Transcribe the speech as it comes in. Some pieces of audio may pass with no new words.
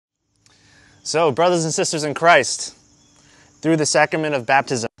So, brothers and sisters in Christ, through the sacrament of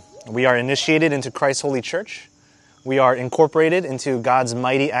baptism, we are initiated into Christ's holy church. We are incorporated into God's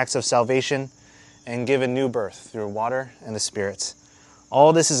mighty acts of salvation and given new birth through water and the Spirit.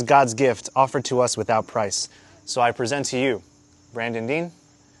 All this is God's gift offered to us without price. So I present to you Brandon Dean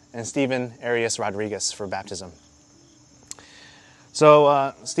and Stephen Arias Rodriguez for baptism.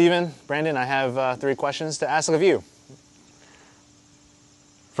 So, Stephen, Brandon, I have 3 questions to ask of you.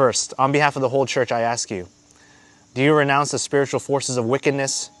 First, on behalf of the whole church, I ask you, do you renounce the spiritual forces of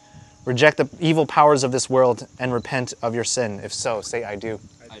wickedness, reject the evil powers of this world, and repent of your sin? If so, say, I do.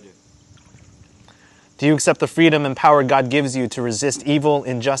 I do. Do you accept the freedom and power God gives you to resist evil,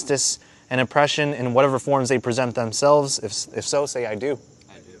 injustice, and oppression in whatever forms they present themselves? If so, say, I do.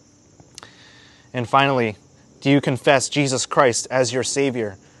 I do. And finally, do you confess Jesus Christ as your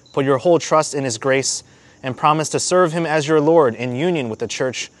Savior, put your whole trust in His grace, and promise to serve Him as your Lord in union with the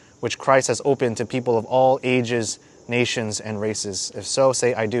church which Christ has opened to people of all ages, nations, and races? If so,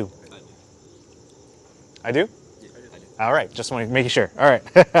 say, I do. I do. I do? Yeah, I do. All right, just want to make sure. All right.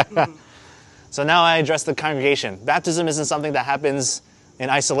 So now I address the congregation. Baptism isn't something that happens in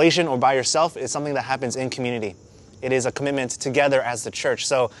isolation or by yourself. It's something that happens in community. It is a commitment together as the church.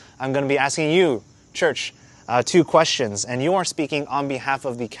 So I'm going to be asking you, church, 2 questions, and you are speaking on behalf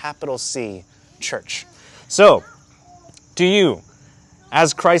of the capital C church. So, do you,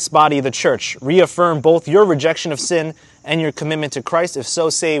 as Christ's body, the church, reaffirm both your rejection of sin and your commitment to Christ? If so,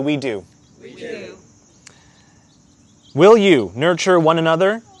 say, we do. We do. Will you nurture one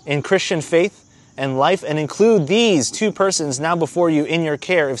another in Christian faith and life and include these 2 persons now before you in your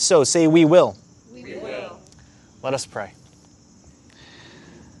care? If so, say, we will. We will. Let us pray.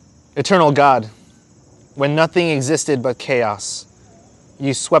 Eternal God, when nothing existed but chaos,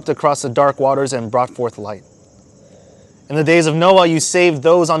 you swept across the dark waters and brought forth light. In the days of Noah, you saved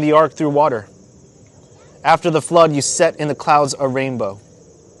those on the ark through water. After the flood, you set in the clouds a rainbow.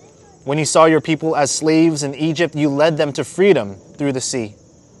 When you saw your people as slaves in Egypt, you led them to freedom through the sea.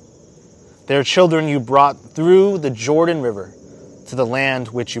 Their children you brought through the Jordan River to the land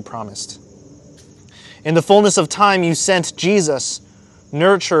which you promised. In the fullness of time, you sent Jesus,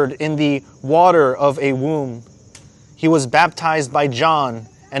 nurtured in the water of a womb. He was baptized by John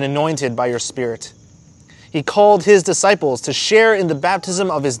and anointed by your Spirit. He called his disciples to share in the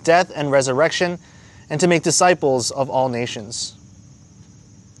baptism of his death and resurrection and to make disciples of all nations.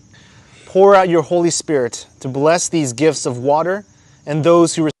 Pour out your Holy Spirit to bless these gifts of water and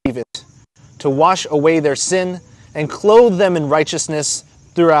those who receive it, to wash away their sin and clothe them in righteousness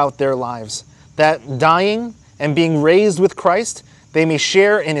throughout their lives, that dying and being raised with Christ, they may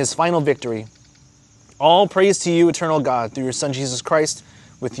share in his final victory. All praise to you, eternal God, through your Son Jesus Christ,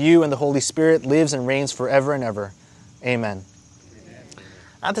 with you and the Holy Spirit, lives and reigns forever and ever. Amen. Amen.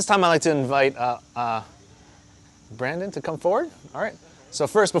 At this time, I'd like to invite Brandon to come forward. All right. So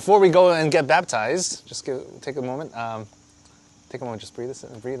first, before we go and get baptized, just take a moment. Just breathe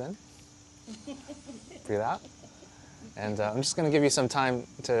in. Breathe out. And I'm just going to give you some time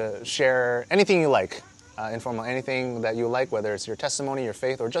to share anything you like, informal, anything that you like, whether it's your testimony, your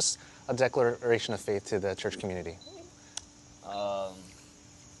faith, or just a declaration of faith to the church community.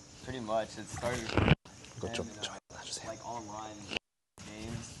 Pretty much, it started like online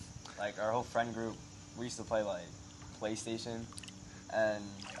games. Like our whole friend group, we used to play like PlayStation, and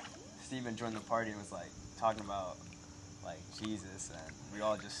Steven joined the party and was like talking about like Jesus, and we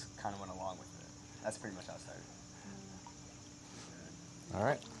all just kind of went along with it. That's pretty much how it started. All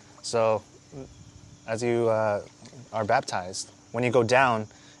right. So, as you are baptized, when you go down,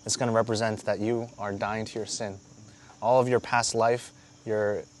 it's going to represent that you are dying to your sin. All of your past life,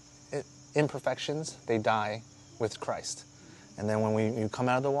 your imperfections, they die with Christ. And then when you come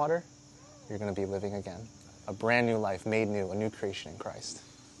out of the water, you're going to be living again. A brand new life, made new, a new creation in Christ.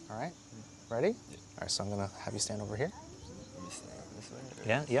 All right? Ready? Yeah. All right, so I'm going to have you stand over here. Let me stand this way.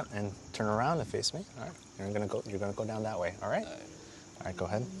 Yeah, yep, and turn around and face me. All right. You're going to go down that way. All right? All right, go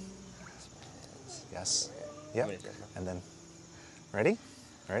ahead. Yes. Yep. And then, ready?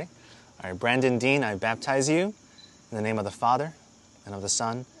 Ready? All right, Brandon Dean, I baptize you in the name of the Father, and of the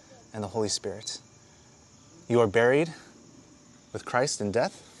Son, and the Holy Spirit. You are buried with Christ in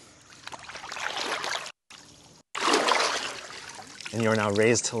death, and you are now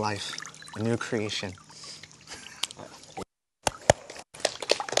raised to life, a new creation.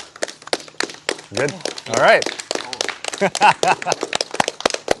 Good? All right.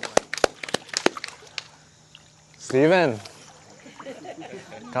 Stephen,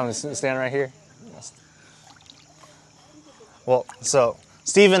 come and stand right here. Well, so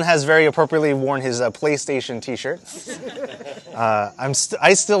Stephen has very appropriately worn his PlayStation t-shirt.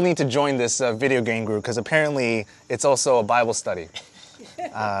 I still need to join this video game group because apparently it's also a Bible study.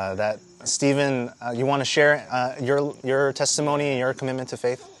 That Stephen, you want to share your testimony and your commitment to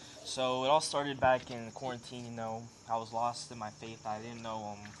faith? So it all started back in quarantine. You know, I was lost in my faith. I didn't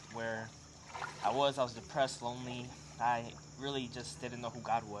know where I was. I was depressed, lonely. I really just didn't know who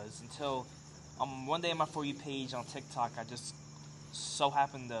God was until one day on my For You page on TikTok, I just so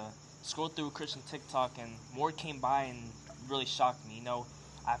happened to scroll through Christian TikTok, and more came by and really shocked me. You know,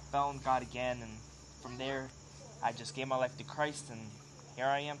 I found God again, and from there, I just gave my life to Christ, and here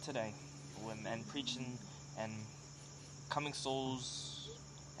I am today, and preaching and coming souls,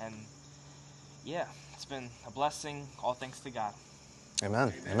 and yeah, it's been a blessing. All thanks to God.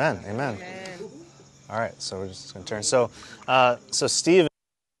 Amen. Amen. Amen. All right, so we're just going to turn. So Stephen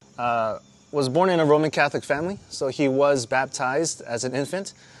was born in a Roman Catholic family, so he was baptized as an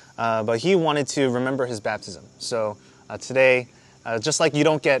infant, but he wanted to remember his baptism. So today, just like you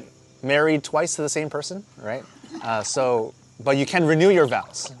don't get married twice to the same person, right? But you can renew your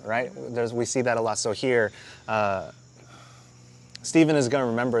vows, right? We see that a lot. So here, Stephen is going to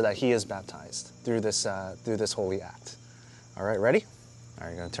remember that he is baptized through this holy act. All right, ready? All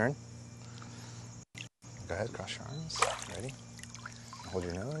right, you're going to turn. Go ahead, cross your arms. Ready? Hold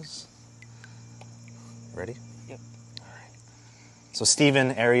your nose. Ready? Yep. All right. So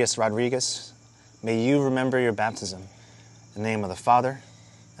Stephen Arias Rodriguez, may you remember your baptism in the name of the Father,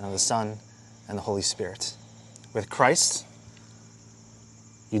 and of the Son, and the Holy Spirit. With Christ,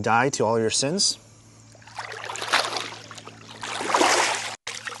 you died to all your sins,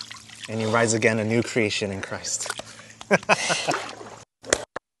 and you rise again a new creation in Christ.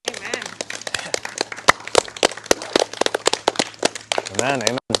 Amen.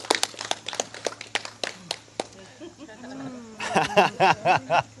 Amen.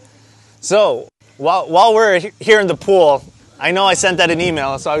 So, while we're here in the pool, I know I sent that an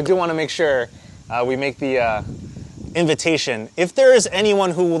email, so I do want to make sure we make the invitation. If there is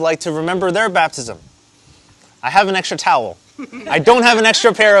anyone who would like to remember their baptism, I have an extra towel. I don't have an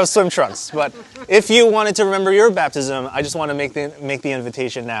extra pair of swim trunks, but if you wanted to remember your baptism, I just want to make the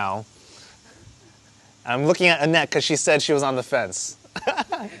invitation now. I'm looking at Annette because she said she was on the fence.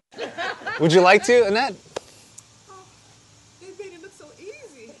 Would you like to, Annette? They made it look so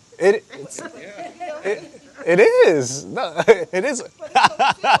easy. It is. No, it is.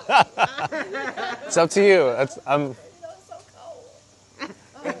 It's up to you. It's so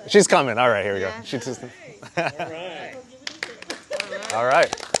cold. She's coming. All right, here we go. She just. All right.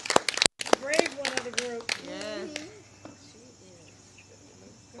 Brave one of the group. Yes.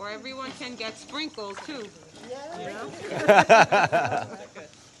 Or everyone can get sprinkled too. Yeah.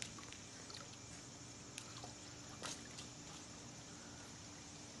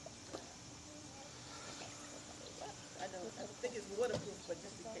 I think it's waterproof, but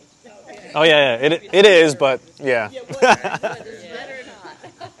just in case. Oh yeah. It is, but yeah. Yeah, whether it's better or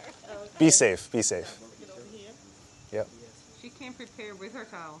not. Be safe. Be safe. Get over here. Yep. She came prepared with her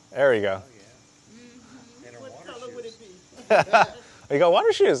towel. There we go. What color would it be? You got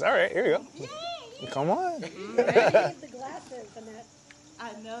water shoes. All right, here we go. Come on. The glasses, Annette.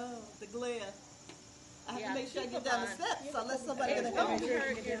 I know, the glare. I have to make sure I get down the steps unless somebody's going to come. I'm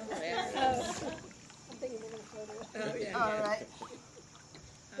thinking we're going to float it. All right.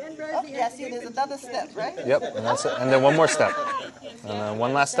 Then Oh, Rosie yeah, has see, there's another step, right? Yep, and that's it. And then one more step. And then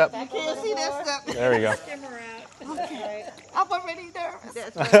one last step. I can't see that step. There we go. Okay. I'm already nervous.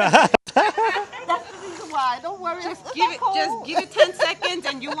 That's right. That's the reason why. Don't worry. It's Just give it 10 seconds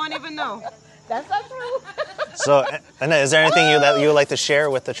and you won't even know. That's not true. So, Annette, is there anything that you would like to share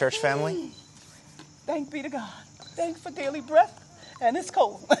with the church family? Thanks be to God. Thanks for daily breath. And it's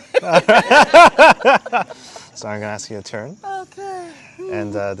cold. So I'm going to ask you to turn. Okay.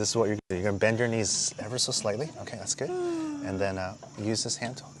 And this is what you're going to do. You're going to bend your knees ever so slightly. Okay, that's good. And then use this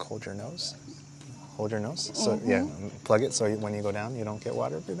hand to hold your nose. Hold your nose. So, yeah, plug it so when you go down, you don't get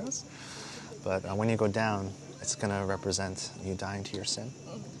water up your nose. But when you go down, it's going to represent you dying to your sin.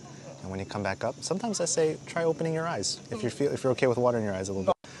 And when you come back up, sometimes I say try opening your eyes. If you're okay with water in your eyes a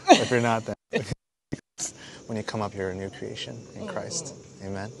little bit. If you're not, then when you come up, you're a new creation in Christ.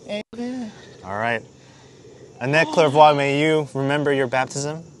 Amen. Amen. All right. Annette Clervoix, may you remember your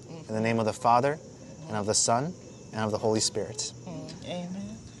baptism in the name of the Father, and of the Son, and of the Holy Spirit.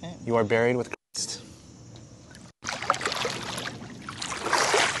 Amen. You are buried with Christ.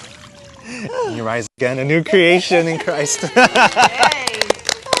 And you rise again, a new creation in Christ. It's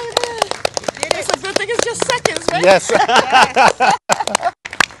a good thing it's just seconds, right? Yes.